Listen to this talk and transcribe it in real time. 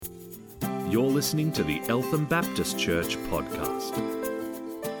You're listening to the Eltham Baptist Church podcast.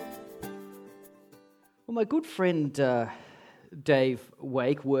 Well, my good friend Dave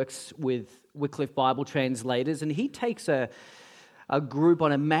Wake works with Wycliffe Bible translators, and he takes a group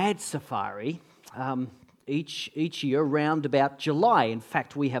on a mad safari each year around about July. In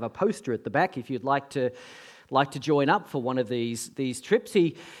fact, we have a poster at the back if you'd like to join up for one of these trips.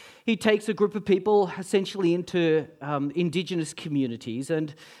 He takes a group of people essentially into Indigenous communities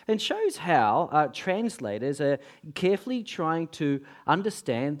and shows how translators are carefully trying to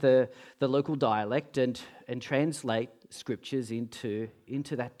understand the local dialect and translate scriptures into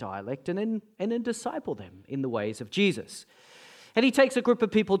that dialect and then disciple them in the ways of Jesus. And he takes a group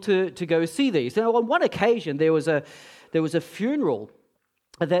of people to go see these. Now, on one occasion, there was a funeral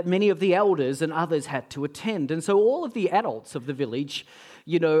that many of the elders and others had to attend. And so all of the adults of the village,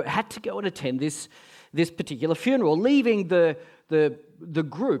 had to go and attend this particular funeral, leaving the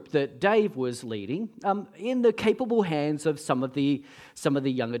group that Dave was leading in the capable hands of some of the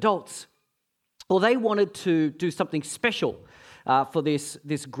young adults. Well, they wanted to do something special for this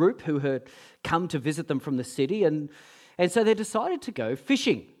group who had come to visit them from the city, and so they decided to go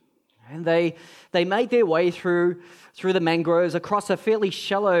fishing. And they made their way through the mangroves across a fairly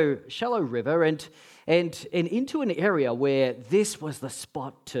shallow river and into an area where this was the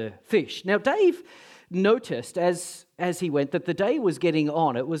spot to fish. Now, Dave noticed as he went that the day was getting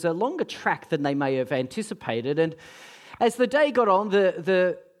on. It was a longer track than they may have anticipated, and as the day got on,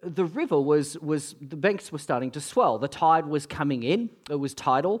 the river was the banks were starting to swell. The tide was coming in. It was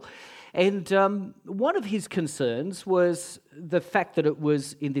tidal. And one of his concerns was the fact that it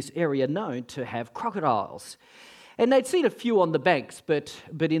was in this area known to have crocodiles. And they'd seen a few on the banks, but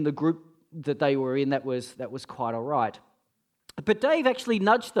in the group that they were in, that was quite all right. But Dave actually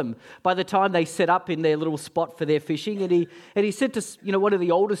nudged them by the time they set up in their little spot for their fishing, and he said to one of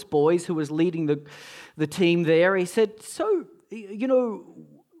the oldest boys who was leading the team there, he said, "So,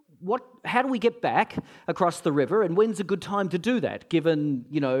 how do we get back across the river, and when's a good time to do that, given,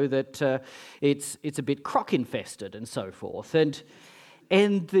 that it's a bit croc infested and so forth?"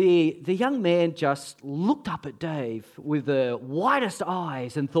 And the young man just looked up at Dave with the widest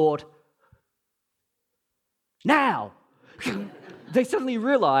eyes and thought, "Now!" They suddenly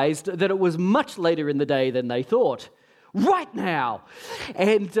realized that it was much later in the day than they thought. Right now!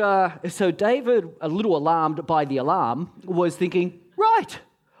 And so David, a little alarmed by the alarm, was thinking, right,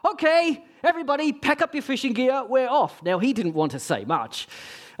 okay, everybody pack up your fishing gear, we're off. Now, he didn't want to say much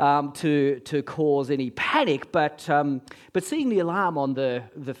to cause any panic, but seeing the alarm on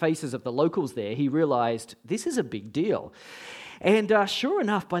the faces of the locals there, he realized this is a big deal. And sure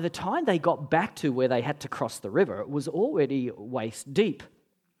enough, by the time they got back to where they had to cross the river, it was already waist deep.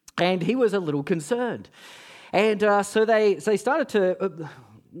 And he was a little concerned. And so they started to...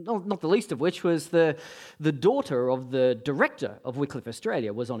 not the least of which was the daughter of the director of Wycliffe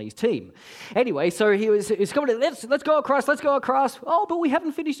Australia was on his team. Anyway, so he's coming. Let's go across. Oh, but we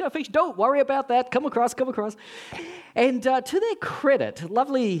haven't finished our fish. Don't worry about that. Come across. And to their credit,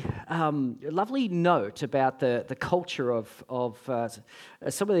 lovely note about the culture of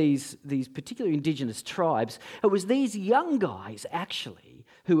some of these particular Indigenous tribes. It was these young guys actually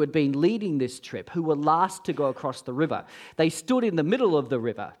who had been leading this trip, who were last to go across the river. They stood in the middle of the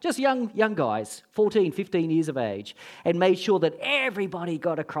river, just young guys, 14, 15 years of age, and made sure that everybody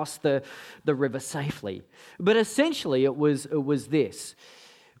got across the river safely. But essentially it was this.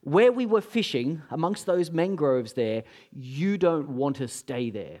 Where we were fishing, amongst those mangroves there, you don't want to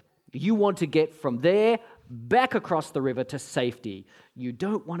stay there. You want to get from there back across the river to safety. You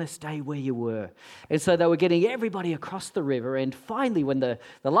don't want to stay where you were. And so they were getting everybody across the river, and finally when the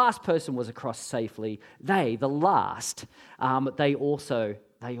last person was across safely, they also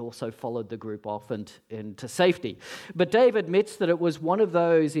followed the group off and to safety. But Dave admits that it was one of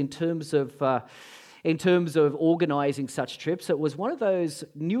those in terms of organizing such trips, it was one of those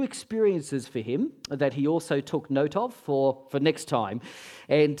new experiences for him that he also took note of for next time,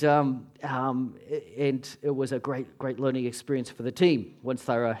 and it was a great learning experience for the team. Once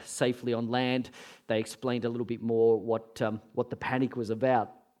they were safely on land, they explained a little bit more what the panic was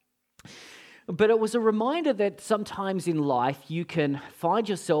about. But it was a reminder that sometimes in life you can find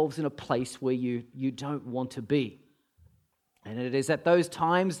yourselves in a place where you don't want to be. And it is at those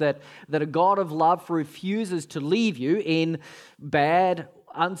times that a God of love refuses to leave you in bad,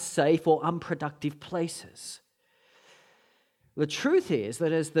 unsafe, or unproductive places. The truth is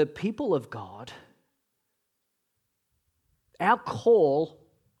that as the people of God, our call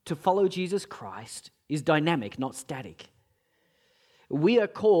to follow Jesus Christ is dynamic, not static. We are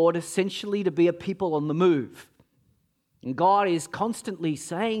called essentially to be a people on the move. And God is constantly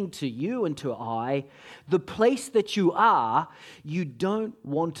saying to you and to I, the place that you are, you don't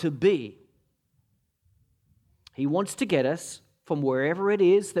want to be. He wants to get us from wherever it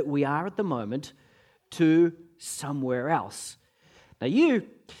is that we are at the moment to somewhere else. Now you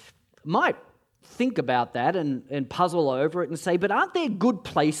might think about that and puzzle over it and say, but aren't there good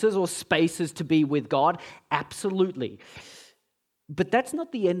places or spaces to be with God? Absolutely. But that's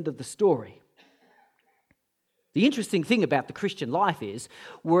not the end of the story. The interesting thing about the Christian life is,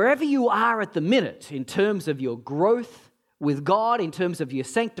 wherever you are at the minute in terms of your growth with God, in terms of your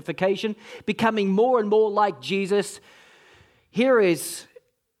sanctification, becoming more and more like Jesus, here is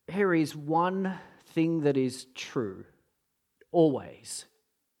one thing that is true, always.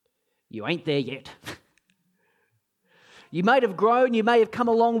 You ain't there yet. You might have grown, you may have come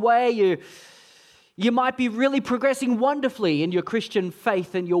a long way, you might be really progressing wonderfully in your Christian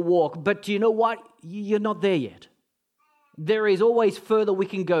faith and your walk, but do you know what? You're not there yet. There is always further we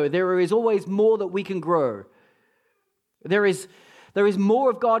can go. There is always more that we can grow. There is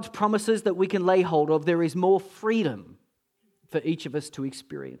more of God's promises that we can lay hold of. There is more freedom for each of us to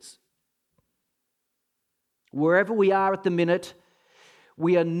experience. Wherever we are at the minute,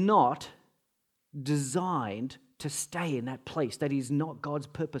 we are not designed to stay in that place. That is not God's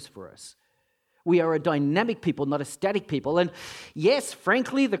purpose for us. We are a dynamic people, not a static people. And yes,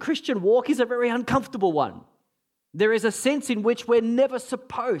 frankly, the Christian walk is a very uncomfortable one. There is a sense in which we're never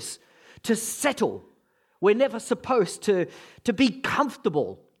supposed to settle. We're never supposed to be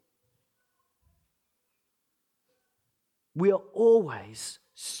comfortable. We are always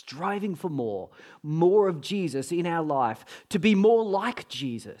striving for more of Jesus in our life, to be more like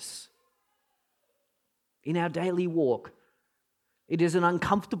Jesus in our daily walk. It is an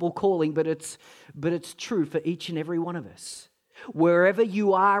uncomfortable calling, but it's true for each and every one of us. Wherever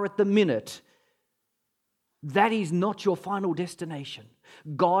you are at the minute, that is not your final destination.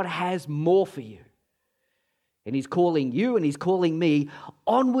 God has more for you. And He's calling you and He's calling me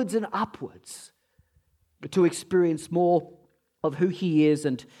onwards and upwards to experience more of who He is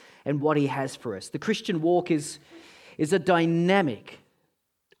and what He has for us. The Christian walk is a dynamic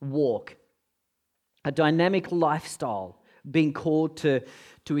walk, a dynamic lifestyle, being called to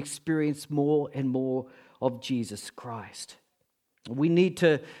experience more and more of Jesus Christ. We need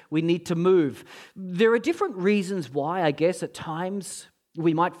to move. There are different reasons why, I guess, at times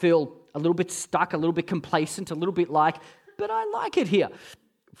we might feel a little bit stuck, a little bit complacent, a little bit like, but I like it here.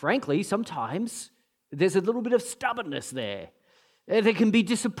 Frankly, sometimes there's a little bit of stubbornness there. There can be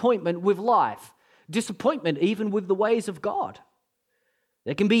disappointment with life, disappointment even with the ways of God.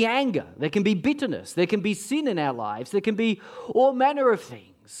 There can be anger, there can be bitterness, there can be sin in our lives, there can be all manner of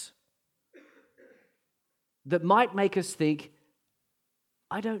things that might make us think,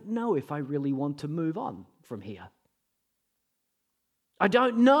 I don't know if I really want to move on from here. I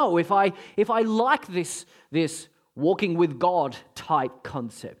don't know if I like this walking with God type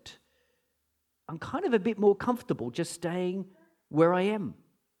concept. I'm kind of a bit more comfortable just staying where I am.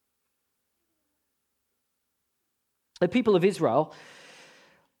 The people of Israel,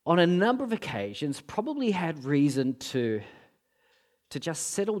 on a number of occasions, probably had reason to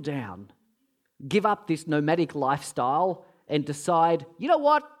just settle down, give up this nomadic lifestyle and decide, you know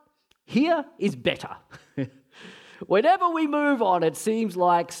what, here is better. Whenever we move on, it seems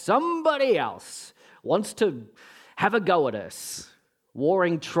like somebody else wants to have a go at us.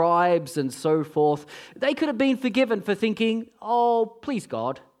 Warring tribes and so forth. They could have been forgiven for thinking, oh, please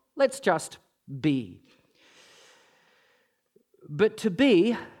God, let's just be. But to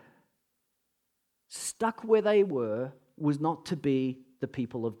be stuck where they were was not to be the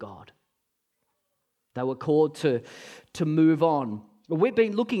people of God. They were called to move on. We've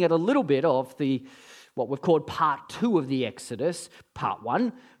been looking at a little bit of what we've called part 2 of the Exodus. Part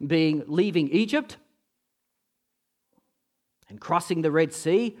 1 being leaving Egypt and crossing the Red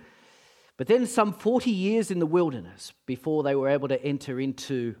Sea, but then some 40 years in the wilderness before they were able to enter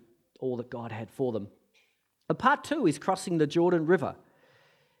into all that God had for them. And part 2 is crossing the Jordan River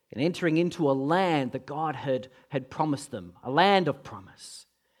and entering into a land that God had promised them, a land of promise.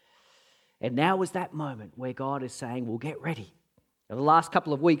 And now is that moment where God is saying, well, get ready. In the last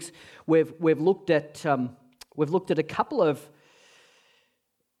couple of weeks, we've looked at a couple of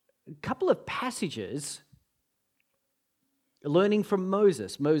passages learning from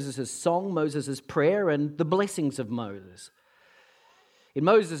Moses' song, Moses' prayer, and the blessings of Moses. In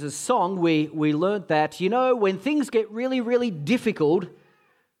Moses' song, we learned that, when things get really, really difficult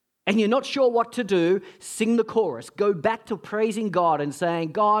and you're not sure what to do, sing the chorus. Go back to praising God and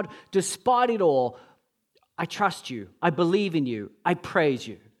saying, God, despite it all, I trust you, I believe in you, I praise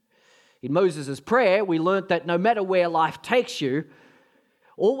you. In Moses' prayer, we learnt that no matter where life takes you,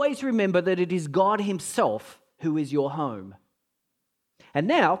 always remember that it is God himself who is your home. And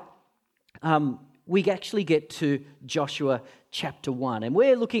now, we actually get to Joshua chapter 1. And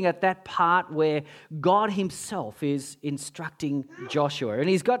we're looking at that part where God himself is instructing Joshua. And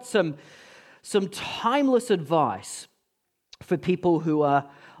he's got some timeless advice for people who are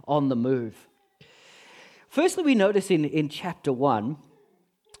on the move. Firstly, we notice in chapter 1,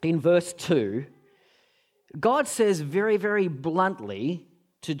 in verse 2, God says very, very bluntly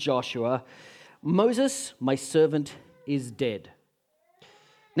to Joshua, "Moses, my servant, is dead."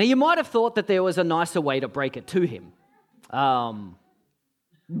 Now, you might have thought that there was a nicer way to break it to him.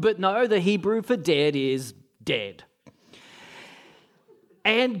 But no, the Hebrew for dead is dead.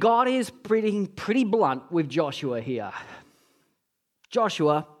 And God is pretty blunt with Joshua here.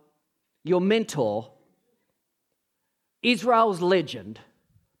 Joshua, your mentor, Israel's legend,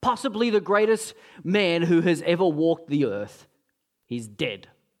 possibly the greatest man who has ever walked the earth, he's dead.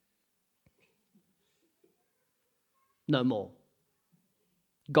 No more.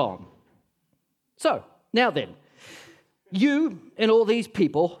 Gone. So, now then, you and all these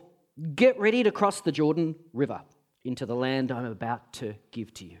people get ready to cross the Jordan River into the land I'm about to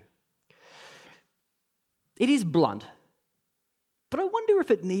give to you. It is blunt, but I wonder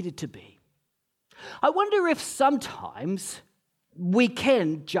if it needed to be. I wonder if sometimes we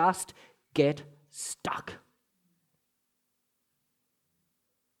can just get stuck.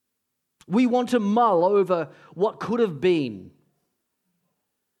 We want to mull over what could have been.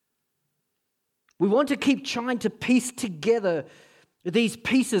 We want to keep trying to piece together these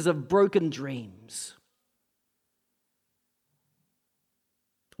pieces of broken dreams.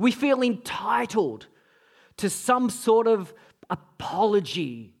 We feel entitled to some sort of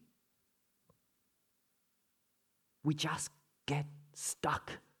apology. We just get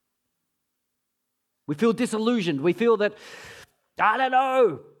stuck. We feel disillusioned. We feel that, I don't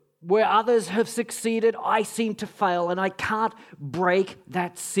know, where others have succeeded, I seem to fail, and I can't break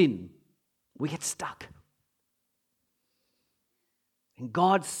that sin. We get stuck. And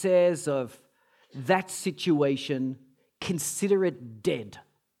God says of that situation, consider it dead.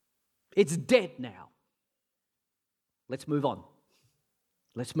 It's dead now. Let's move on.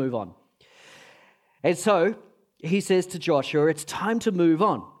 Let's move on. And so he says to Joshua, it's time to move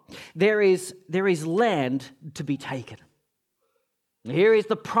on. There is land to be taken. Here is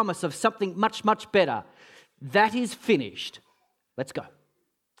the promise of something much, much better. That is finished. Let's go.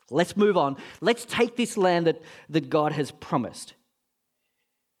 Let's move on. Let's take this land that God has promised.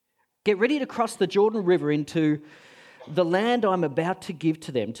 Get ready to cross the Jordan River into the land I'm about to give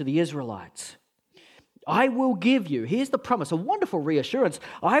to them, to the Israelites. I will give you, here's the promise, a wonderful reassurance.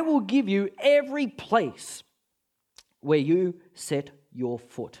 I will give you every place where you set your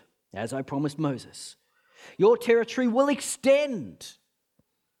foot, as I promised Moses. Your territory will extend.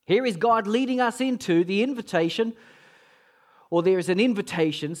 Here is God leading us into the invitation, or there is an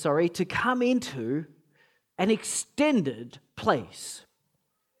invitation, to come into an extended place.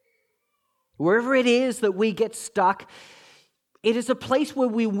 Wherever it is that we get stuck, it is a place where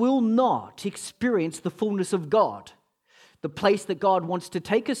we will not experience the fullness of God. The place that God wants to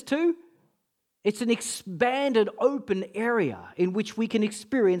take us to, it's an expanded, open area in which we can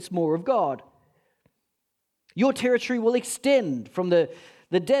experience more of God. Your territory will extend from the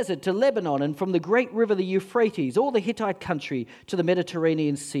desert to Lebanon, and from the great river, the Euphrates, all the Hittite country, to the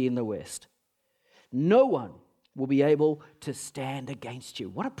Mediterranean Sea in the west. No one will be able to stand against you.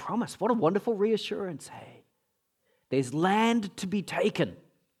 What a promise. What a wonderful reassurance, hey? There's land to be taken.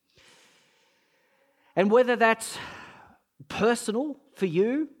 And whether that's personal for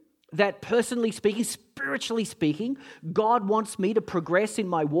you, that personally speaking, spiritually speaking, God wants me to progress in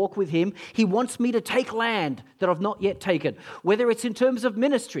my walk with Him. He wants me to take land that I've not yet taken. Whether it's in terms of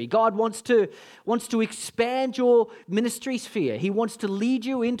ministry, God wants to expand your ministry sphere. He wants to lead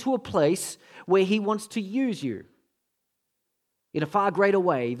you into a place where He wants to use you in a far greater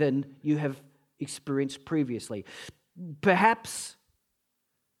way than you have experienced previously. Perhaps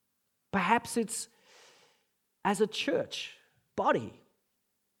it's as a church body.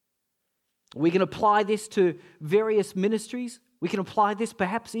 We can apply this to various ministries. We can apply this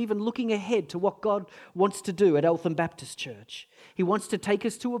perhaps even looking ahead to what God wants to do at Eltham Baptist Church. He wants to take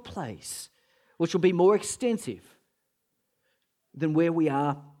us to a place which will be more extensive than where we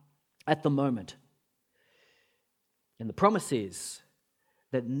are at the moment. And the promise is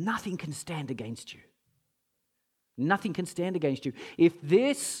that nothing can stand against you. Nothing can stand against you. If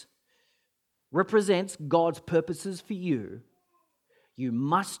this represents God's purposes for you, you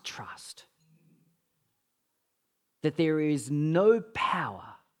must trust that there is no power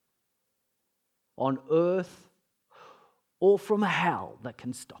on earth or from hell that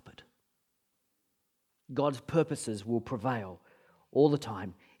can stop it. God's purposes will prevail all the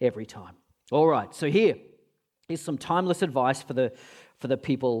time, every time. All right, so here's some timeless advice for the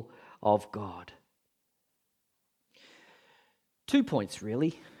people of God. 2 points,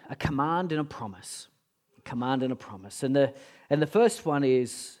 really: a command and a promise. A command and a promise. And the first one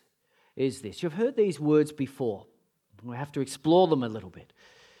is this. You've heard these words before. We have to explore them a little bit.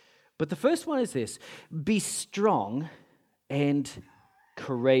 But the first one is this: be strong and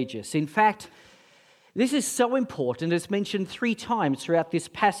courageous. In fact, this is so important. It's mentioned 3 times throughout this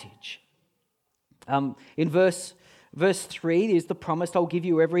passage. In verse 3 is the promise: I'll give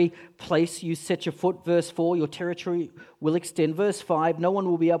you every place you set your foot. Verse 4, your territory will extend. Verse 5, no one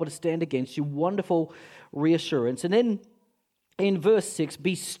will be able to stand against you. Wonderful reassurance. And then in verse 6,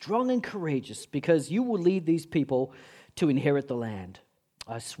 be strong and courageous, because you will lead these people to inherit the land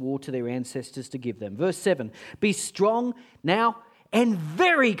I swore to their ancestors to give them. Verse 7, be strong now and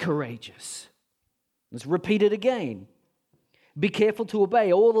very courageous. Let's repeat it again. Be careful to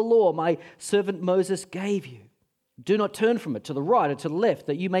obey all the law my servant Moses gave you. Do not turn from it to the right or to the left,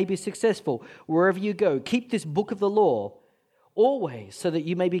 that you may be successful wherever you go. Keep this book of the law always, so that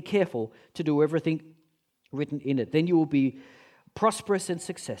you may be careful to do everything written in it. Then you will be prosperous and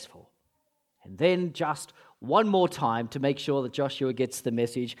successful. And then just one more time to make sure that Joshua gets the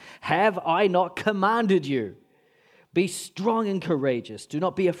message: have I not commanded you? Be strong and courageous. Do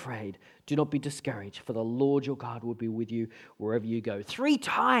not be afraid. Do not be discouraged, for the Lord your God will be with you wherever you go. 3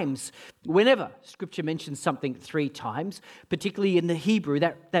 times, whenever Scripture mentions something 3 times, particularly in the Hebrew,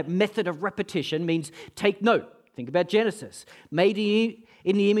 that method of repetition means take note. Think about Genesis. Made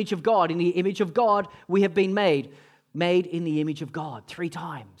in the image of God. In the image of God we have been made. Made in the image of God. 3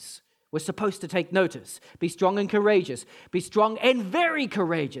 times. We're supposed to take notice. Be strong and courageous. Be strong and very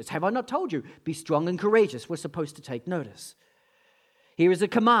courageous. Have I not told you? Be strong and courageous. We're supposed to take notice. Here is a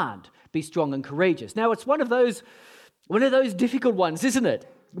command. Be strong and courageous. Now, it's one of those difficult ones, isn't it?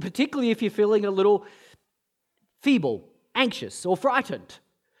 Particularly if you're feeling a little feeble, anxious, or frightened.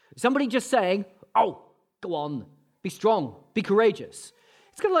 Somebody just saying, oh, go on, be strong, be courageous.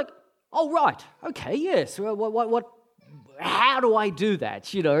 It's kind of like, oh, right, okay, yes. What? How do I do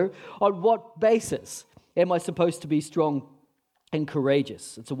that? On what basis am I supposed to be strong and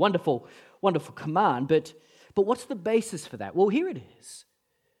courageous? It's a wonderful, wonderful command, but what's the basis for that? Well, here it is.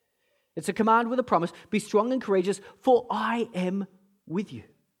 It's a command with a promise: be strong and courageous, for I am with you.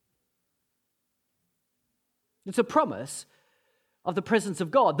 It's a promise of the presence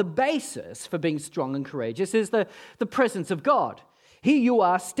of God. The basis for being strong and courageous is the presence of God. Here you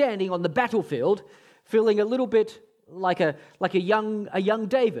are standing on the battlefield, feeling a little bit like a young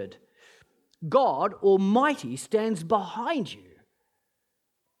David. God Almighty stands behind you.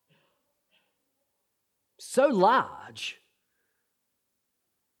 So large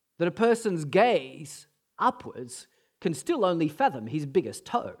that a person's gaze upwards can still only fathom his biggest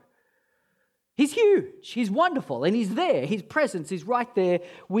toe. He's huge, he's wonderful, and he's there. His presence is right there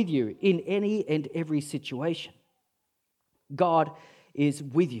with you in any and every situation. God is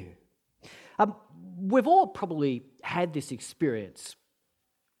with you. We've all probably had this experience.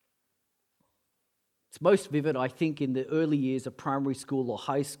 It's most vivid, I think, in the early years of primary school or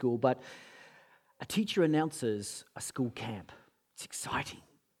high school, but a teacher announces a school camp. It's exciting.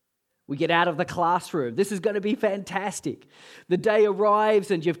 We get out of the classroom. This is going to be fantastic. The day arrives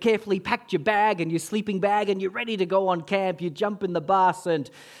and you've carefully packed your bag and your sleeping bag and you're ready to go on camp. You jump in the bus and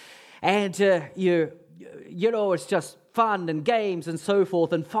it's just fun and games and so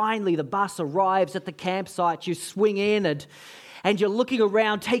forth. And finally the bus arrives at the campsite. You swing in and you're looking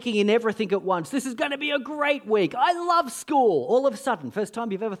around, taking in everything at once. This is going to be a great week. I love school. All of a sudden, first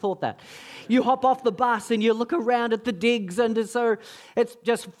time you've ever thought that. You hop off the bus and you look around at the digs, and so it's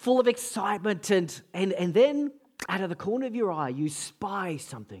just full of excitement. And then out of the corner of your eye, you spy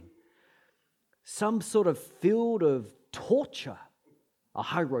something. Some sort of field of torture, a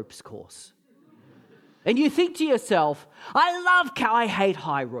high ropes course. And you think to yourself, I hate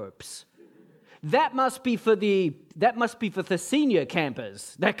high ropes. That must be for the senior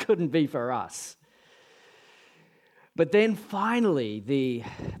campers. That couldn't be for us. But then finally,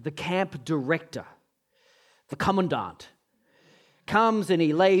 the camp director, the commandant, comes and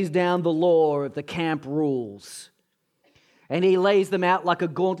he lays down the law of the camp rules. And he lays them out like a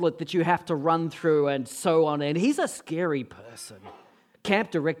gauntlet that you have to run through and so on. And he's a scary person.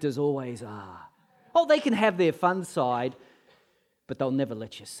 Camp directors always are. Oh, they can have their fun side, but they'll never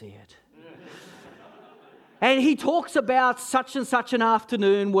let you see it. And he talks about such and such an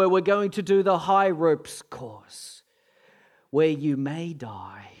afternoon where we're going to do the high ropes course, where you may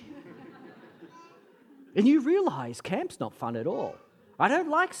die. And you realize camp's not fun at all. I don't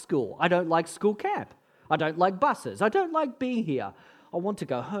like school. I don't like school camp. I don't like buses. I don't like being here. I want to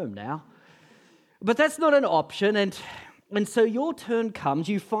go home now. But that's not an option, and so your turn comes.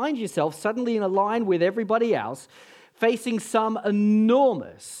 You find yourself suddenly in a line with everybody else, facing some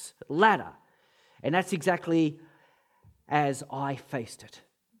enormous ladder. And that's exactly as I faced it.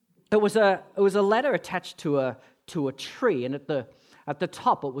 It was a ladder attached to a tree, and at the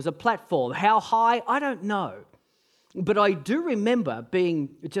top it was a platform. How high? I don't know. But I do remember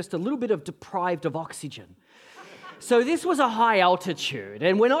being just a little bit deprived of oxygen. So this was a high altitude,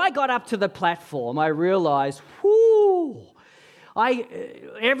 and when I got up to the platform, I realized,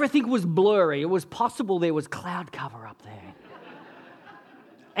 everything was blurry. It was possible there was cloud cover up there.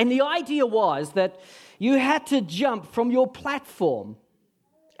 And the idea was that you had to jump from your platform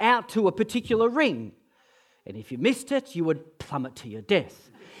out to a particular ring. And if you missed it, you would plummet to your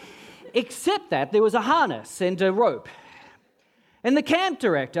death. Except that there was a harness and a rope. And the camp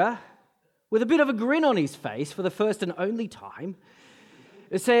director, with a bit of a grin on his face for the first and only time,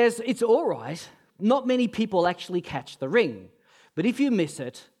 says, it's all right. Not many people actually catch the ring. But if you miss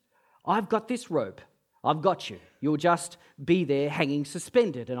it, I've got this rope. I've got you. You'll just be there hanging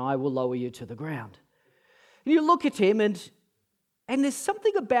suspended, and I will lower you to the ground. And you look at him, and there's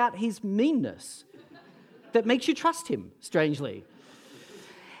something about his meanness that makes you trust him, strangely.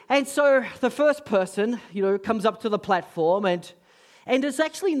 And so the first person, comes up to the platform, and it's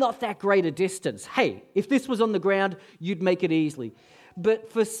actually not that great a distance. Hey, if this was on the ground, you'd make it easily.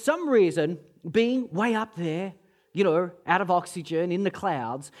 But for some reason, being way up there, out of oxygen, in the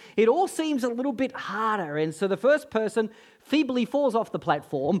clouds, it all seems a little bit harder. And so the first person feebly falls off the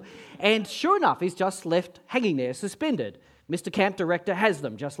platform, and sure enough, is just left hanging there, suspended. Mr. Camp Director has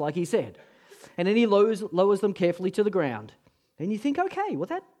them, just like he said. And then he lowers them carefully to the ground. And you think, okay, well,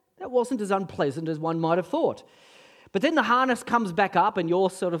 that wasn't as unpleasant as one might have thought. But then the harness comes back up, and you're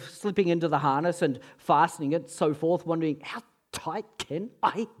sort of slipping into the harness and fastening it, so forth, wondering, how tight can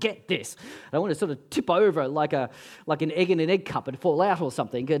I get this? I don't want to sort of tip over like an egg in an egg cup and fall out or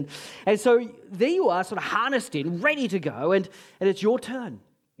something. And so there you are, sort of harnessed in, ready to go, and it's your turn.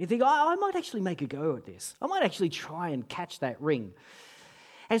 You think, I might actually make a go at this. I might actually try and catch that ring.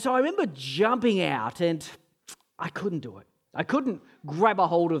 And so I remember jumping out, and I couldn't do it. I couldn't grab a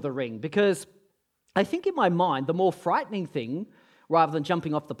hold of the ring, because I think in my mind, the more frightening thing, rather than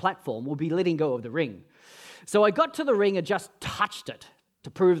jumping off the platform, would be letting go of the ring. So I got to the ring and just touched it to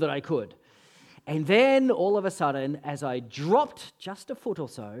prove that I could. And then all of a sudden, as I dropped just a foot or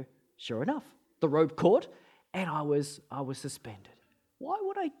so, sure enough, the rope caught and I was suspended. Why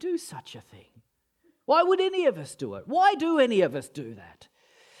would I do such a thing? Why would any of us do it? Why do any of us do that?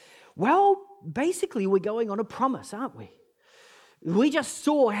 Well, basically, we're going on a promise, aren't we? We just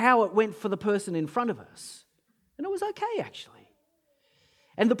saw how it went for the person in front of us. And it was okay, actually.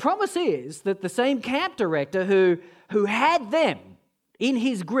 And the promise is that the same camp director who had them in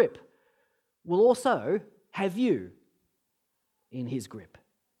his grip will also have you in his grip.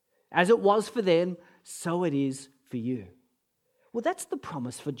 As it was for them, so it is for you. Well, that's the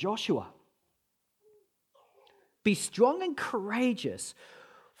promise for Joshua. Be strong and courageous,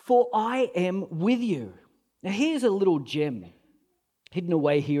 for I am with you. Now here's a little gem hidden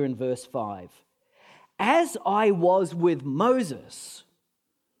away here in verse 5. As I was with Moses,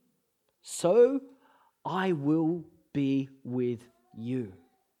 so I will be with you.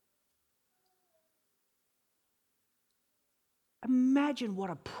 Imagine what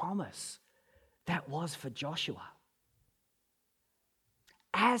a promise that was for Joshua.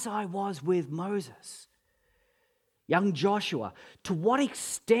 As I was with Moses. Young Joshua, to what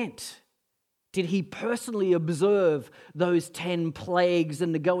extent did he personally observe those 10 plagues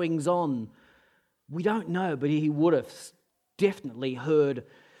and the goings on? We don't know, but he would have definitely heard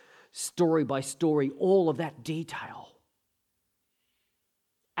story by story all of that detail.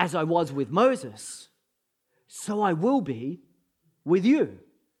 As I was with Moses, so I will be with you.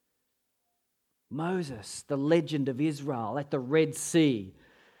 Moses, the legend of Israel at the Red Sea.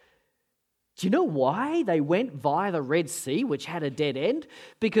 Do you know why they went via the Red Sea, which had a dead end?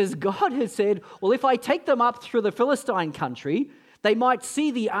 Because God had said, well, if I take them up through the Philistine country, they might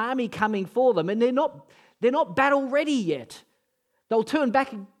see the army coming for them, and they're not battle ready yet. They'll turn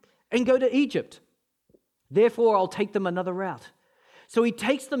back and go to Egypt. Therefore, I'll take them another route. So he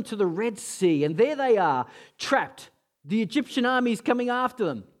takes them to the Red Sea, and there they are, trapped. The Egyptian army is coming after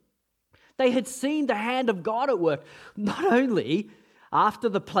them. They had seen the hand of God at work. Not only after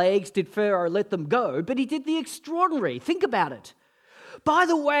the plagues did Pharaoh let them go, but he did the extraordinary. Think about it. By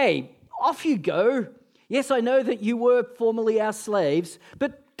the way, off you go. Yes, I know that you were formerly our slaves,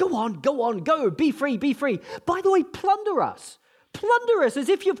 but go on, go, be free, be free. By the way, plunder us. Plunder us as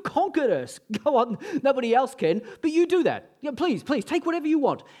if you've conquered us. Go on, nobody else can, but you do that. Yeah, please, take whatever you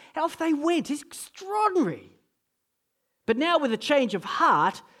want. And off they went. It's extraordinary. But now with a change of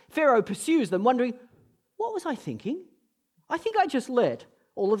heart, Pharaoh pursues them, wondering, what was I thinking? I think I just let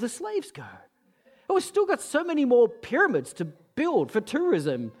all of the slaves go. Oh, we've still got so many more pyramids to build for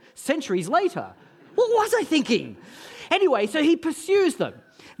tourism centuries later. What was I thinking? Anyway, so he pursues them.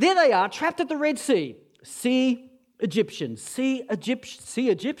 There they are, trapped at the Red Sea. See Egyptians.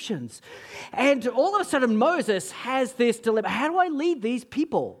 And all of a sudden Moses has this dilemma. How do I lead these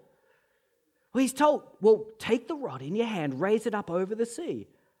people? Well, he's told, well, take the rod in your hand, raise it up over the sea.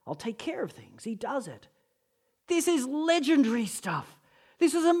 I'll take care of things. He does it. This is legendary stuff.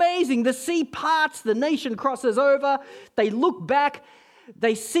 This is amazing. The sea parts, the nation crosses over. They look back.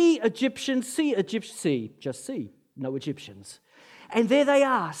 They see Egyptians, just see, no Egyptians. And there they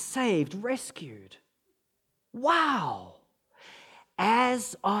are, saved, rescued. Wow.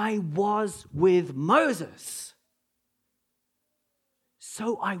 As I was with Moses,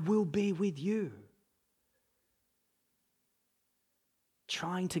 so I will be with you.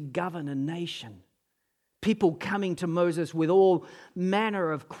 Trying to govern a nation. People coming to Moses with all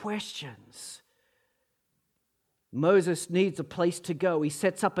manner of questions. Moses needs a place to go. He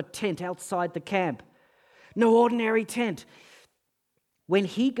sets up a tent outside the camp. No ordinary tent. When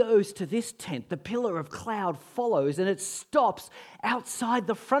he goes to this tent, the pillar of cloud follows and it stops outside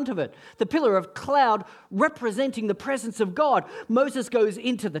the front of it. The pillar of cloud representing the presence of God. Moses goes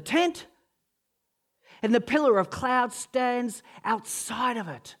into the tent and the pillar of cloud stands outside of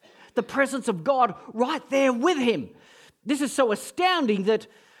it. The presence of God right there with him. This is so astounding that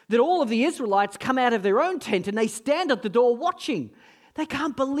all of the Israelites come out of their own tent and they stand at the door watching. They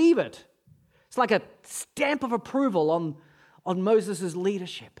can't believe it. It's like a stamp of approval on Moses'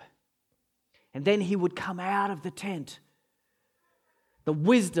 leadership. And then he would come out of the tent. The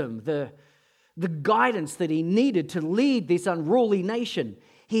wisdom, the guidance that he needed to lead this unruly nation,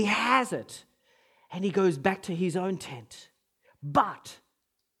 he has it. And he goes back to his own tent. But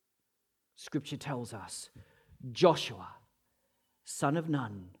Scripture tells us Joshua, son of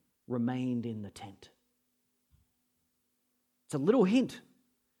Nun, remained in the tent. It's a little hint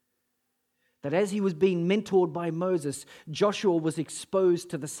that as he was being mentored by Moses, Joshua was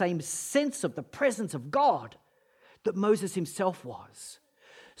exposed to the same sense of the presence of God that Moses himself was.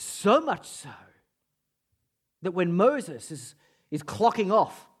 So much so that when Moses is clocking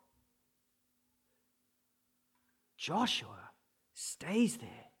off, Joshua stays there.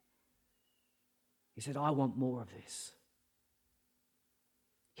 He said, I want more of this.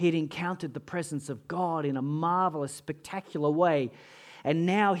 He'd encountered the presence of God in a marvelous, spectacular way. And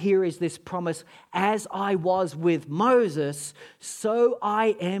now here is this promise, as I was with Moses, so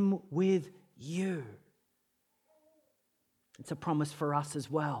I am with you. It's a promise for us as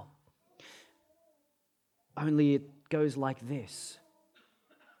well. Only it goes like this.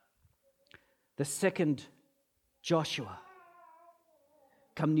 The second Joshua,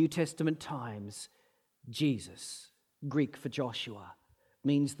 come New Testament times, Jesus, Greek for Joshua,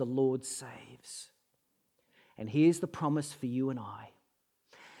 means the Lord saves. And here's the promise for you and I.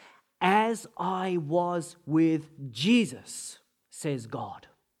 As I was with Jesus, says God,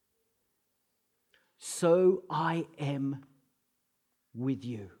 so I am with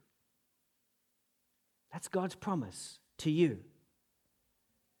you. That's God's promise to you.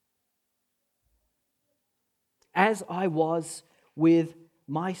 As I was with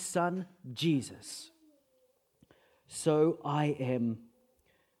my son Jesus, so I am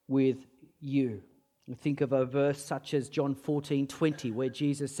with you. Think of a verse such as John 14:20, where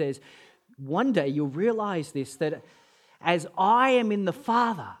Jesus says, one day you'll realize this, that as I am in the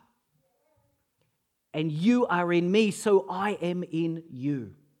Father and you are in me, so I am in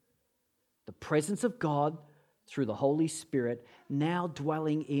you. The presence of God through the Holy Spirit now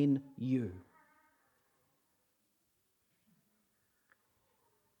dwelling in you.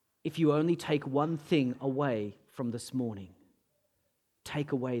 If you only take one thing away from this morning,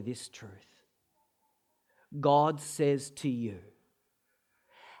 take away this truth. God says to you,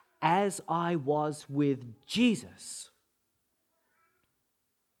 as I was with Jesus,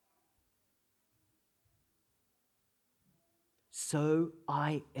 so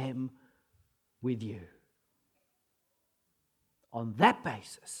I am with you. On that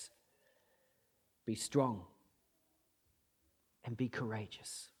basis, be strong and be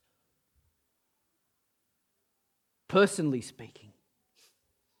courageous. Personally speaking,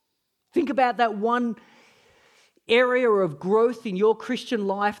 think about that one area of growth in your Christian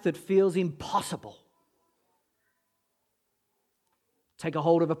life that feels impossible. Take a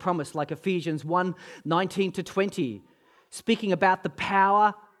hold of a promise like Ephesians 1:19-20, speaking about the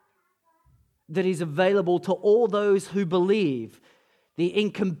power that is available to all those who believe, the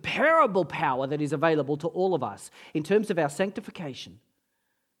incomparable power that is available to all of us in terms of our sanctification.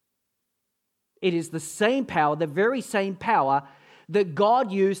 It is the same power, the very same power that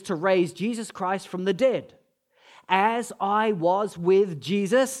God used to raise Jesus Christ from the dead. As I was with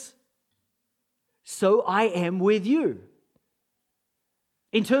Jesus, so I am with you.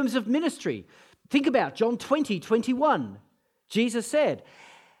 In terms of ministry, think about John 20:21. Jesus said,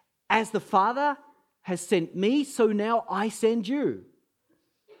 as the Father has sent me, so now I send you.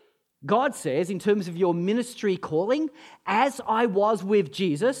 God says, in terms of your ministry calling, as I was with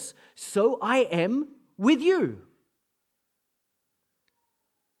Jesus, so I am with you.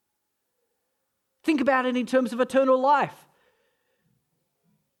 Think about it in terms of eternal life.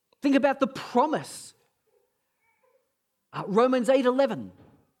 Think about the promise. Romans 8:11.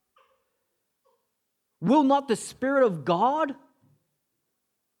 Will not the Spirit of God,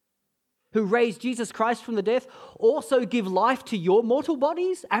 who raised Jesus Christ from the death, also give life to your mortal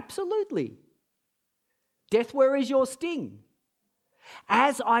bodies? Absolutely. Death, where is your sting?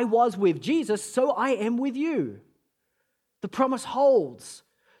 As I was with Jesus, so I am with you. The promise holds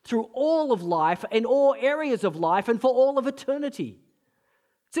through all of life and all areas of life and for all of eternity.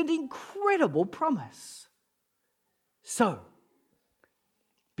 It's an incredible promise. So,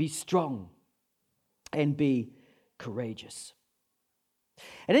 be strong and be courageous.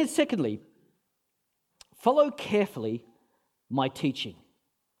 And then secondly, follow carefully my teaching.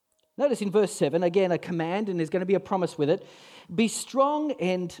 Notice in verse 7, again, a command, and there's going to be a promise with it. Be strong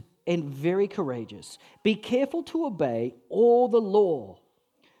and very courageous. Be careful to obey all the law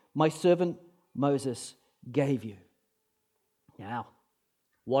my servant Moses gave you. Now,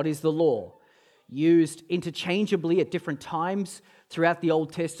 what is the law? Used interchangeably at different times throughout the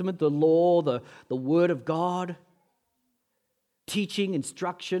Old Testament, the law, the Word of God, teaching,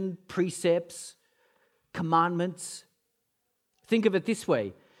 instruction, precepts, commandments. Think of it this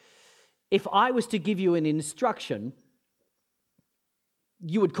way. If I was to give you an instruction,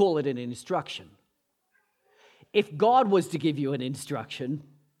 you would call it an instruction. If God was to give you an instruction,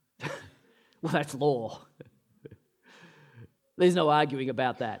 well, that's law. There's no arguing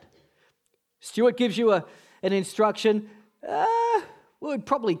about that. Stewart gives you an instruction, well, it would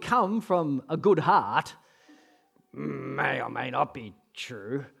probably come from a good heart. May or may not be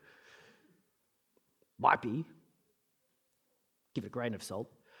true. Might be. Give it a grain of salt.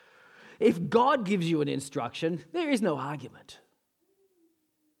 If God gives you an instruction, there is no argument.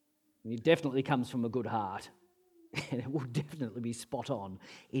 It definitely comes from a good heart, and it will definitely be spot on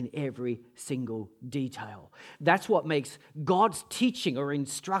in every single detail. That's what makes God's teaching or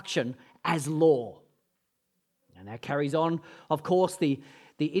instruction as law. And that carries on, of course, the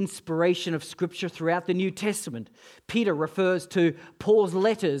inspiration of Scripture throughout the New Testament. Peter refers to Paul's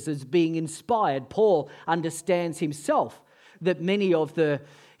letters as being inspired. Paul understands himself that many of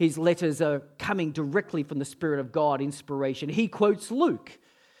his letters are coming directly from the Spirit of God, inspiration. He quotes Luke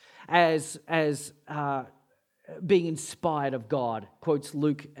as being inspired of God, quotes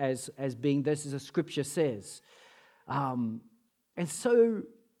Luke as being this, as the Scripture says. And so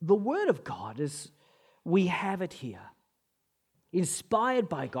the Word of God is, we have it here. Inspired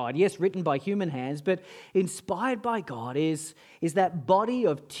by God, yes, written by human hands, but inspired by God is that body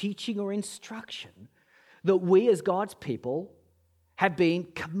of teaching or instruction that we as God's people have been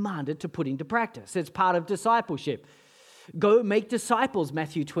commanded to put into practice. It's part of discipleship. Go make disciples,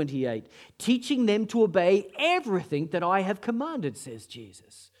 Matthew 28, teaching them to obey everything that I have commanded, says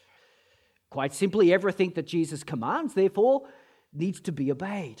Jesus. Quite simply, everything that Jesus commands, therefore, needs to be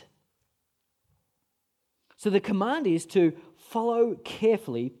obeyed. So the command is to follow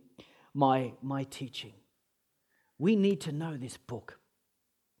carefully my teaching. We need to know this book.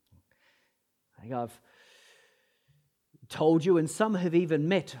 I think I've told you, and some have even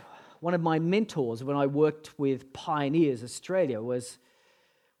met, one of my mentors when I worked with Pioneers Australia was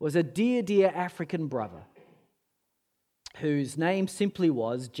a dear African brother whose name simply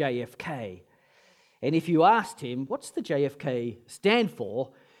was JFK. And if you asked him, what's the JFK stand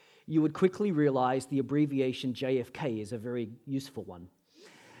for, you would quickly realize the abbreviation JFK is a very useful one.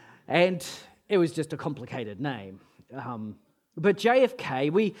 And it was just a complicated name. But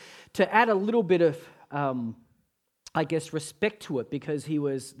JFK, to add a little bit of, respect to it, because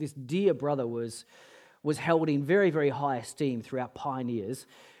this dear brother was held in very, very high esteem throughout Pioneers,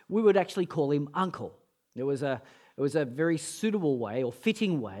 we would actually call him Uncle. It was a very suitable way or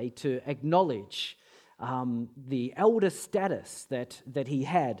fitting way to acknowledge the elder status that he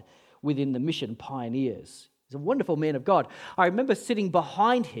had within the mission Pioneers. He's a wonderful man of God. I remember sitting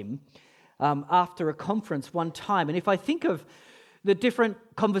behind him after a conference one time, and if I think of the different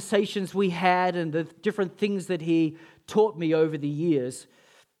conversations we had and the different things that he taught me over the years,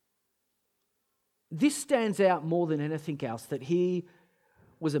 this stands out more than anything else, that he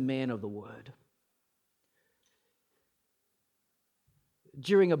was a man of the word.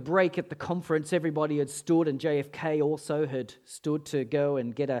 During a break at the conference, everybody had stood, and JFK also had stood to go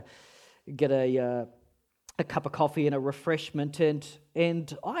and get a cup of coffee and a refreshment,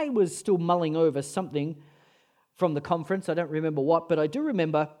 and I was still mulling over something from the conference. I don't remember what, but I do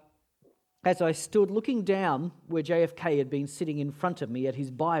remember as I stood looking down where JFK had been sitting in front of me at his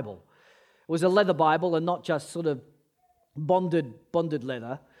Bible. It was a leather Bible, and not just sort of bonded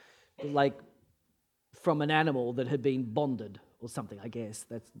leather, like from an animal that had been bonded or something, I guess.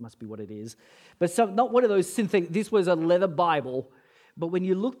 That must be what it is. But not one of those synthetic. This was a leather Bible, but when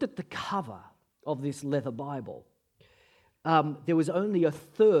you looked at the cover of this leather Bible, there was only a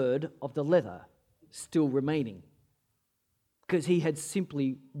third of the leather still remaining, because he had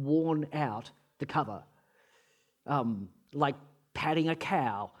simply worn out the cover, like patting a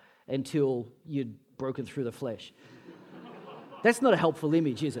cow until you'd broken through the flesh. That's not a helpful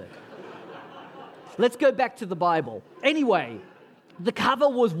image, is it? Let's go back to the Bible. Anyway, the cover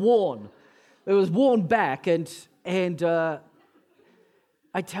was worn. It was worn back, and I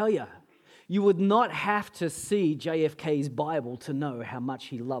tell you, you would not have to see JFK's Bible to know how much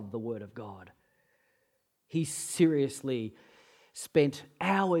he loved the Word of God. He seriously spent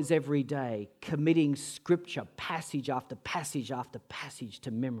hours every day committing Scripture, passage after passage after passage,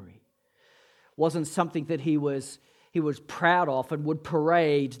 to memory. Wasn't something that he was proud of and would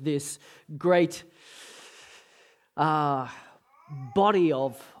parade this great body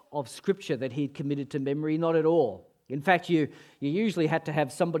of Scripture that he'd committed to memory. Not at all. In fact, you usually had to have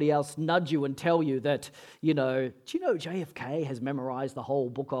somebody else nudge you and tell you that, do you know JFK has memorized the whole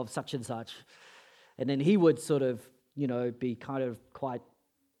book of such and such? And then he would sort of, be kind of quite,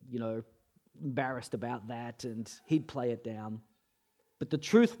 embarrassed about that, and he'd play it down. But the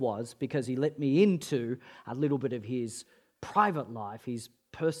truth was, because he let me into a little bit of his private life, his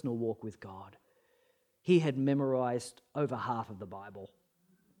personal walk with God, he had memorized over half of the Bible.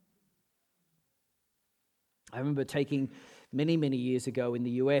 I remember taking many, many years ago in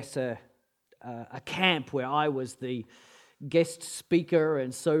the US a camp where I was the guest speaker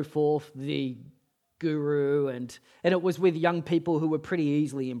and so forth, the guru, and it was with young people who were pretty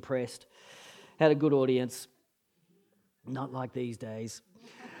easily impressed. Had a good audience, not like these days.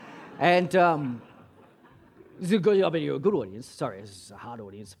 And you're a good audience. Sorry, this is a hard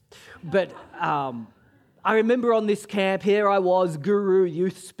audience. But I remember on this camp, here I was, guru,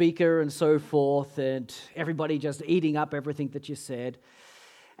 youth speaker, and so forth, and everybody just eating up everything that you said.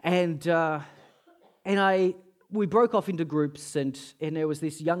 And we broke off into groups, and there was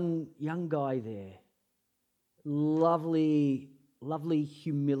this young guy there. Lovely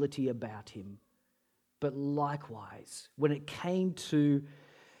humility about him. But likewise, when it came to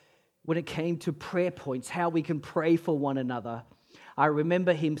prayer points, how we can pray for one another, I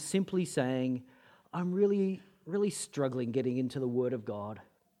remember him simply saying, I'm really, really struggling getting into the Word of God.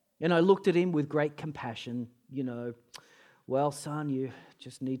 And I looked at him with great compassion, well, son, you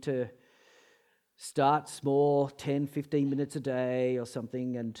just need to start small, 10, 15 minutes a day or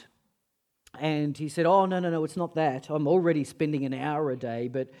something. And he said, oh, no, it's not that. I'm already spending an hour a day,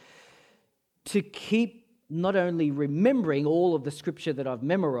 but to keep not only remembering all of the Scripture that I've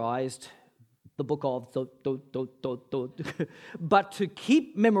memorized, the book of, but to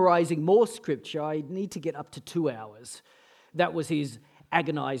keep memorizing more Scripture, I need to get up to 2 hours. That was his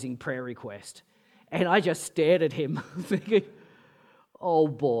agonizing prayer request. And I just stared at him thinking, oh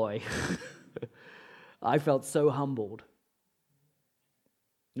boy. I felt so humbled.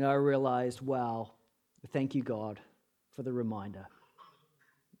 And I realized, wow, thank you, God, for the reminder.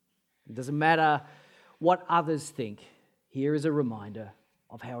 It doesn't matter what others think. Here is a reminder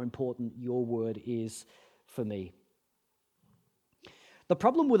of how important your word is for me. The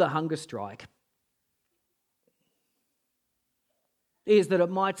problem with a hunger strike is that it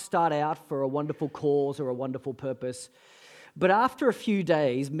might start out for a wonderful cause or a wonderful purpose, but after a few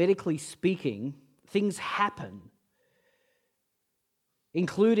days, medically speaking, things happen,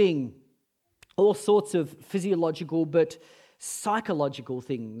 including all sorts of physiological but psychological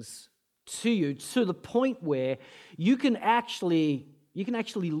things to you, to the point where you can actually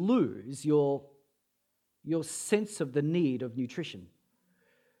lose your sense of the need of nutrition.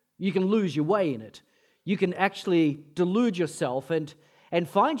 You can lose your way in it. You can actually delude yourself and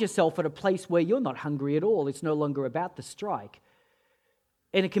find yourself at a place where you're not hungry at all. It's no longer about the strike.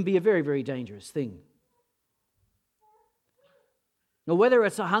 And it can be a very, very dangerous thing. Or whether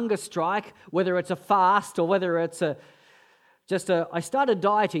it's a hunger strike, whether it's a fast, or whether it's I started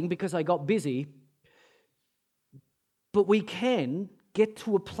dieting because I got busy. But we can get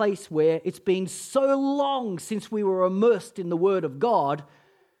to a place where it's been so long since we were immersed in the Word of God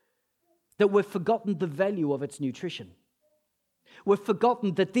that we've forgotten the value of its nutrition. We've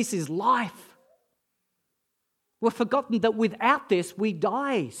forgotten that this is life. We've forgotten that without this, we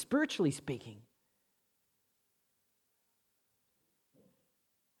die, spiritually speaking.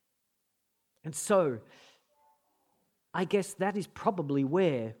 And so, I guess that is probably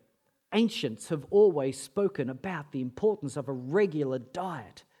where ancients have always spoken about the importance of a regular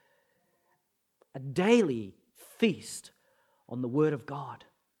diet, a daily feast on the Word of God.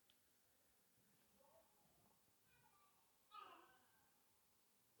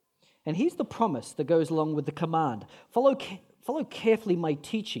 And here's the promise that goes along with the command. Follow carefully my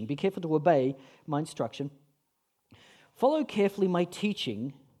teaching. Be careful to obey my instruction. Follow carefully my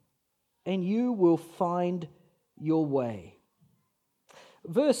teaching, and you will find your way.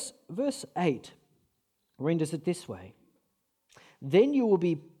 Verse 8 renders it this way. Then you will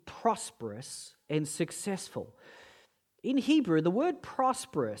be prosperous and successful. In Hebrew, the word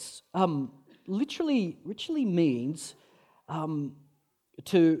prosperous literally means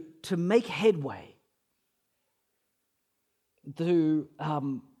to make headway, to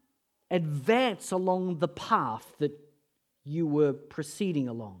advance along the path that you were proceeding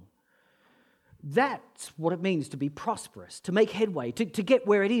along. That's what it means to be prosperous, to make headway, to get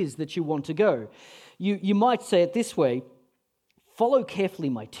where it is that you want to go. You might say it this way: follow carefully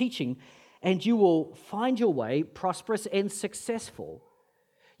my teaching, and you will find your way prosperous and successful.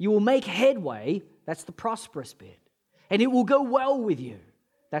 You will make headway, that's the prosperous bit, and it will go well with you.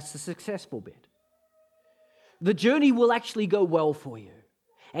 That's the successful bit. The journey will actually go well for you,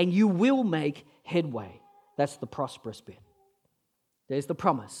 and you will make headway. That's the prosperous bit. There's the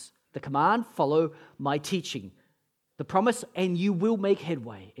promise. The command, follow my teaching. The promise, and you will make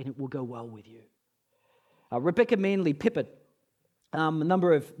headway, and it will go well with you. Rebecca Manley Pippert, a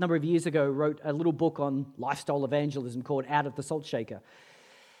number of years ago, wrote a little book on lifestyle evangelism called Out of the Salt Shaker.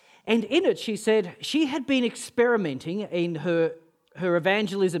 And in it, she said she had been experimenting in her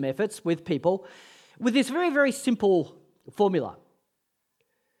evangelism efforts with people with this very, very simple formula.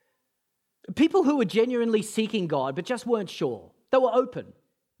 People who were genuinely seeking God but just weren't sure. They were open.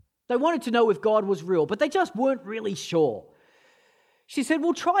 They wanted to know if God was real, but they just weren't really sure. She said,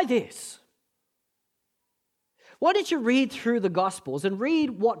 well, try this. Why don't you read through the Gospels and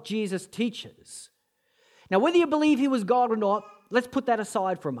read what Jesus teaches? Now, whether you believe he was God or not, let's put that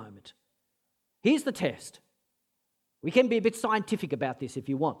aside for a moment. Here's the test. We can be a bit scientific about this if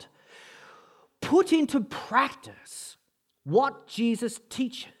you want. Put into practice what Jesus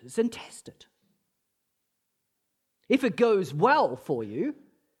teaches and test it. If it goes well for you,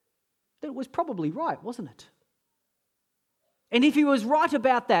 then it was probably right, wasn't it? And if he was right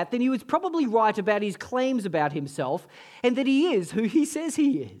about that, then he was probably right about his claims about himself and that he is who he says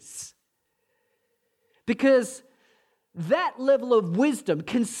he is. Because that level of wisdom,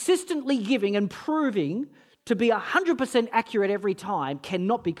 consistently giving and proving to be 100% accurate every time,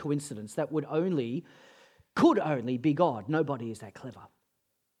 cannot be coincidence. That could only be God. Nobody is that clever.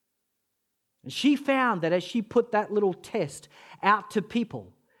 And she found that as she put that little test out to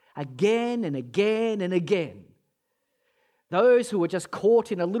people, again and again and again, those who were just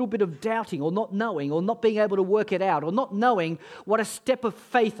caught in a little bit of doubting or not knowing or not being able to work it out or not knowing what a step of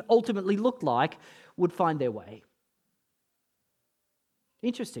faith ultimately looked like would find their way.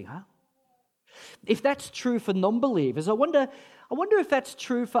 Interesting, huh? If that's true for non-believers, I wonder if that's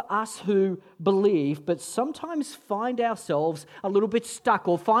true for us who believe but sometimes find ourselves a little bit stuck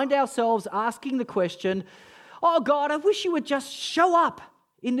or find ourselves asking the question, oh God, I wish you would just show up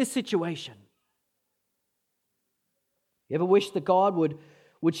in this situation. You ever wish that God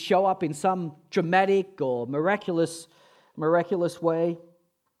would show up in some dramatic or miraculous way?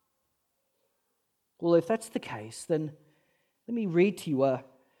 Well, if that's the case, then let me read to you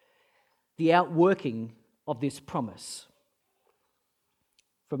the outworking of this promise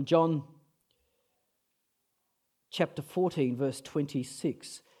from John chapter 14, verse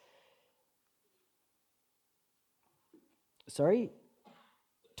 26.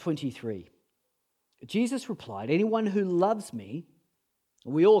 23. Jesus replied, anyone who loves me,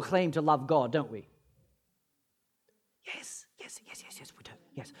 we all claim to love God, don't we? Yes, we do.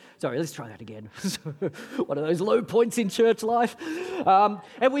 Yes. Sorry, let's try that again. One of those low points in church life.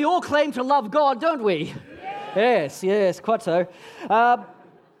 And we all claim to love God, don't we? Yes, quite so.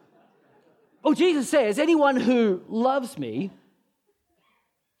 Jesus says, anyone who loves me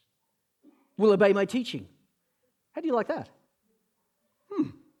will obey my teaching. How do you like that?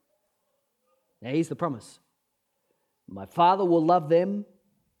 Now here's the promise. My Father will love them,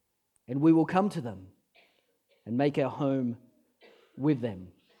 and we will come to them and make our home with them.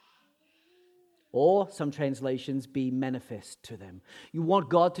 Or, some translations, be manifest to them. You want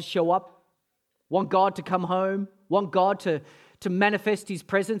God to show up? Want God to come home? Want God to manifest His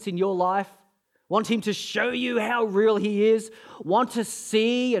presence in your life? Want Him to show you how real He is? Want to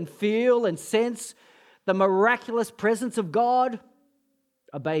see and feel and sense the miraculous presence of God?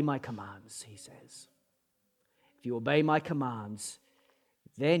 Obey my commands, He says. If you obey my commands,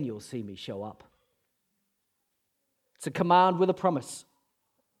 then you'll see me show up. It's a command with a promise.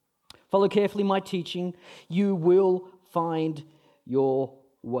 Follow carefully my teaching. You will find your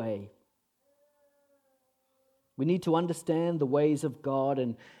way. We need to understand the ways of God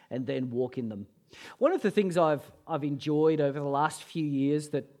and then walk in them. One of the things I've enjoyed over the last few years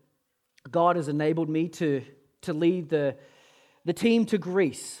that God has enabled me to lead the team to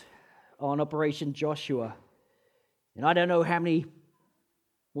Greece on Operation Joshua. And I don't know how many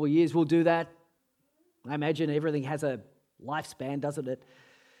more years we'll do that. I imagine everything has a lifespan, doesn't it?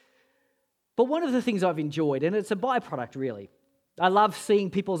 But one of the things I've enjoyed, and it's a byproduct really, I love seeing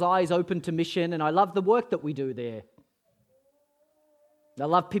people's eyes open to mission, and I love the work that we do there. I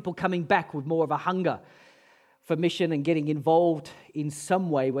love people coming back with more of a hunger for mission and getting involved in some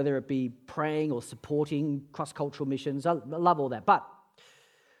way, whether it be praying or supporting cross-cultural missions. I love all that. But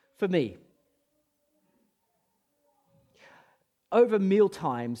for me, over meal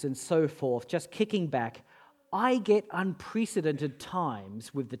times and so forth, just kicking back, I get unprecedented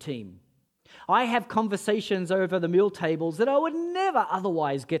times with the team. I have conversations over the meal tables that I would never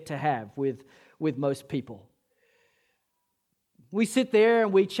otherwise get to have with most people. We sit there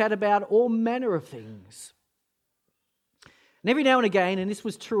and we chat about all manner of things. And every now and again, and this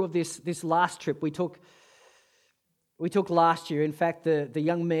was true of this last trip we took last year. In fact, the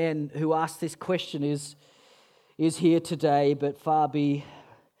young man who asked this question is here today, but far be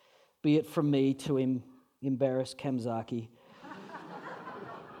it from me to embarrass Kamzaki.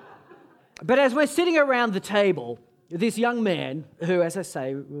 But as we're sitting around the table, this young man, who, as I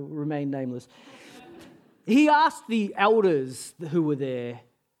say, will remain nameless, he asked the elders who were there,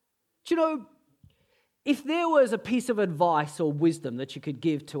 do you know, if there was a piece of advice or wisdom that you could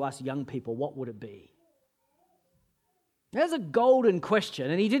give to us young people, what would it be? That's a golden question,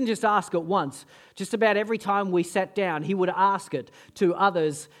 and he didn't just ask it once. Just about every time we sat down, he would ask it to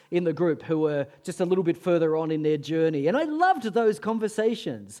others in the group who were just a little bit further on in their journey. And I loved those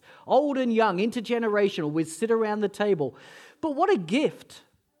conversations, old and young, intergenerational. We'd sit around the table. But what a gift.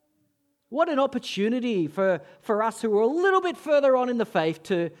 What an opportunity for us who are a little bit further on in the faith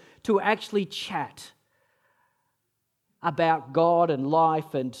to actually chat about God and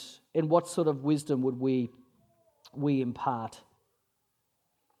life and what sort of wisdom would we impart.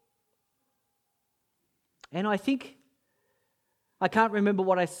 And I can't remember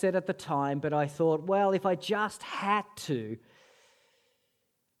what I said at the time, but I thought, well, if I just had to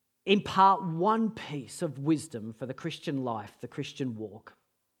impart one piece of wisdom for the Christian life, the Christian walk,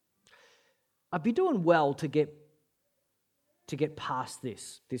 I'd be doing well to get past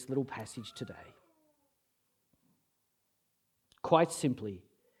this little passage today. Quite simply,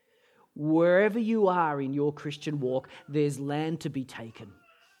 wherever you are in your Christian walk, there's land to be taken.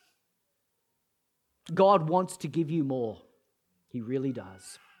 God wants to give you more. He really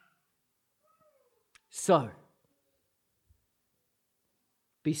does. So,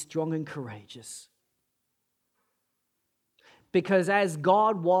 be strong and courageous. Because as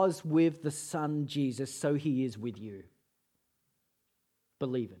God was with the Son Jesus, so He is with you.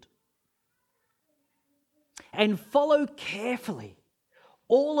 Believe it. And follow carefully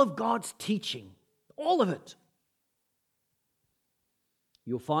all of God's teaching, all of it.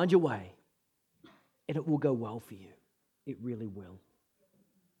 You'll find your way, and it will go well for you. It really will.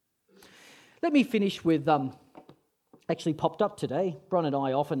 Let me finish with, actually popped up today. Bron and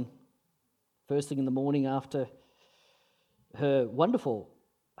I often, first thing in the morning after her wonderful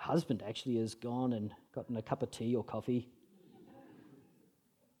husband actually has gone and gotten a cup of tea or coffee.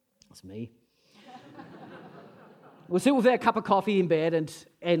 That's me. We'll sit with our cup of coffee in bed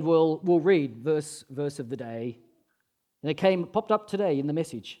and we'll read verse of the day. And it popped up today in the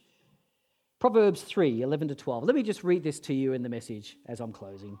message. Proverbs 3, 11 to 12. Let me just read this to you in the message as I'm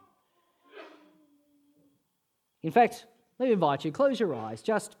closing. In fact, let me invite you, close your eyes,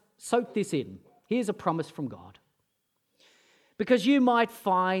 just soak this in. Here's a promise from God. Because you might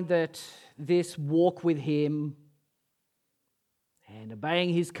find that this walk with Him and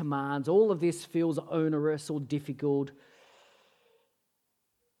obeying His commands, all of this feels onerous or difficult.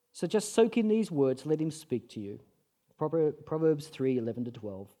 So just soak in these words, let Him speak to you. Proverbs 3, 11 to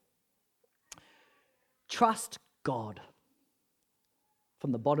 12. Trust God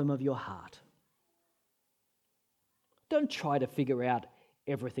from the bottom of your heart. Don't try to figure out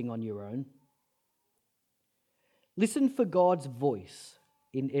everything on your own. Listen for God's voice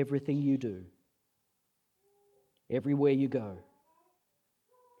in everything you do, everywhere you go.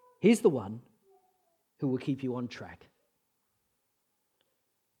 He's the one who will keep you on track.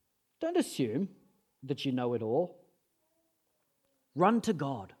 Don't assume that you know it all. Run to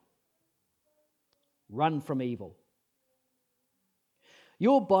God. Run from evil.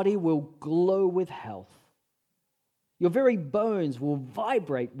 Your body will glow with health. Your very bones will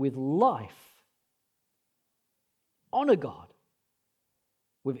vibrate with life. Honor God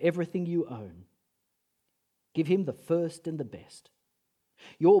with everything you own. Give him the first and the best.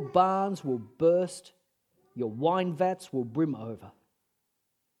 Your barns will burst. Your wine vats will brim over.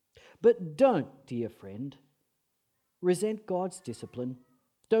 But don't, dear friend, resent God's discipline.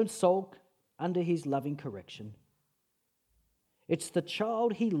 Don't sulk under his loving correction. It's the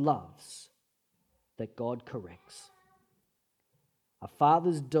child he loves that God corrects. A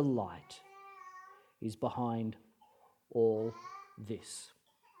father's delight is behind all this.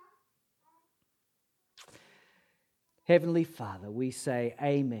 Heavenly Father, we say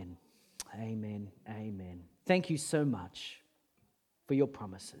amen, amen, amen. Thank you so much for your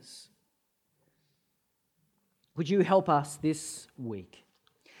promises. Would you help us this week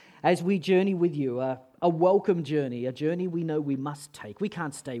as we journey with you, a welcome journey, a journey we know we must take. We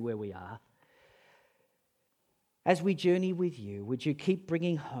can't stay where we are. As we journey with you, would you keep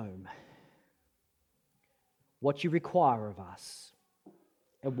bringing home what you require of us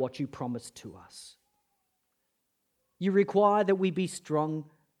and what you promise to us. You require that we be strong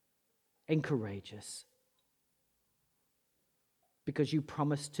and courageous because you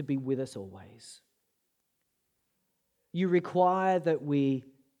promise to be with us always. You require that we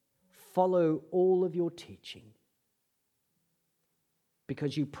follow all of your teaching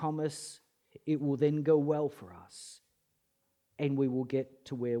because you promise it will then go well for us and we will get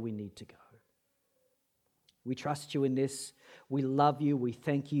to where we need to go. We trust you in this. We love you. We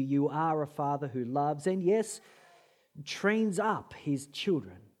thank you. You are a Father who loves and, yes, trains up his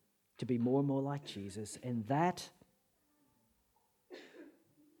children to be more and more like Jesus. And that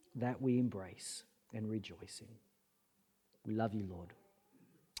we embrace and rejoice in. We love you, Lord.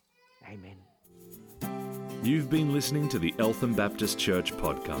 Amen. You've been listening to the Eltham Baptist Church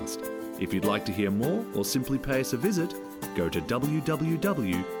podcast. If you'd like to hear more or simply pay us a visit, go to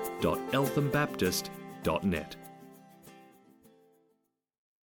www.elthambaptist.net.